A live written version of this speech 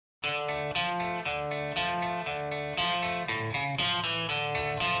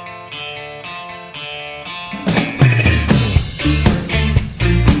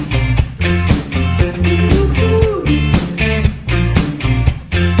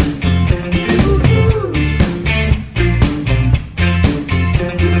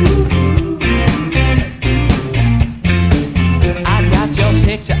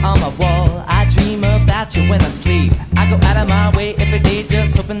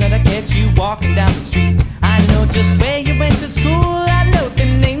walking down the street. I know just where you went to school. I know the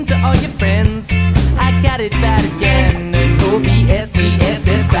names of all your friends. I got it bad again.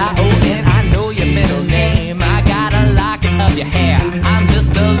 Obsession. I know your middle name. I got a locket of your hair. I'm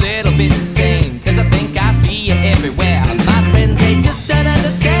just a little bit insane, cause I think I see you everywhere. My friends, they just don't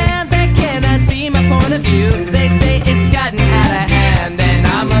understand. They cannot see my point of view. They say it's gotten out of hand, and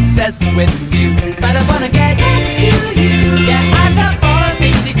I'm obsessed with you. But I wanna get next to you. Yeah, I love all the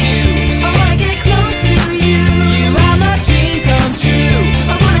things you do. I wanna get close to you. You are my dream come true.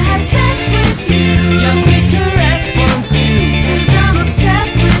 I wanna have sex with you. Your sweet caress won't do. Cause I'm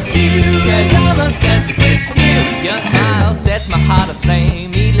obsessed with you. Cause I'm obsessed with you. Your smile sets my heart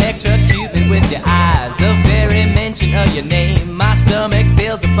aflame. Electrocute me with your eyes. The very mention of your name, my stomach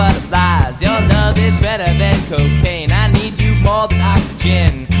fills with butterflies. Your love is better than cocaine. I need you more than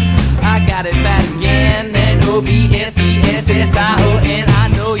oxygen. I got it bad again. And Obsession. I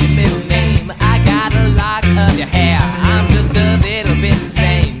know your middle name. I got a lock of your hair. I'm just a little bit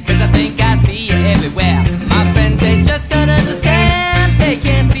insane, cause I think I see you everywhere. My friends, they just don't understand. They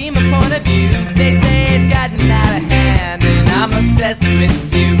can't see my point of view. They say it's gotten out of hand, and I'm obsessed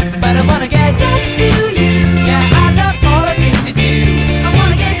with you. But I wanna get next to you. Yeah, I love all the things you do. I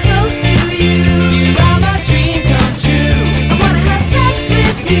wanna get close to you. You are my dream come true. I wanna have sex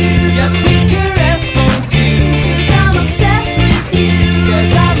with you. Your sweet caress won't do. Cause I'm obsessed with you.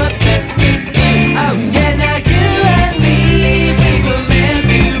 Cause I'm obsessed with you. Oh yeah, now you and me, we were meant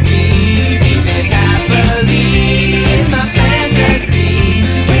to be. Feeling happily in my fantasy.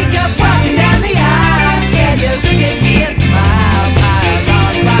 We go walking down the aisle. Yeah, you look at me and smile. Miles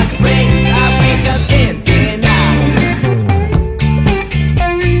on rock rings. I wake up thinking now.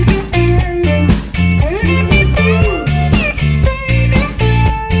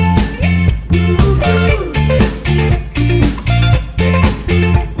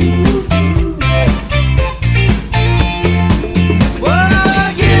 Whoa,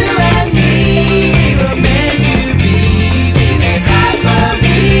 you and me, we were meant to be. Feeling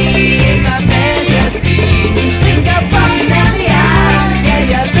happily in my fantasy. We go walking down the aisle. Yeah,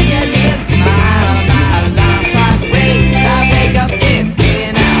 you look at me and smile. My alarm clock rings. I wake up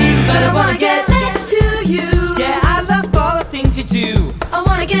thinking out. But I wanna get next to you. yeah, I love all the things you do. I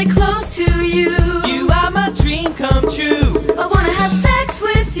wanna get close to you. You are my dream come true. I wanna have sex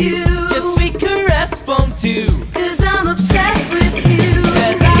with you. Your sweet caress won't do.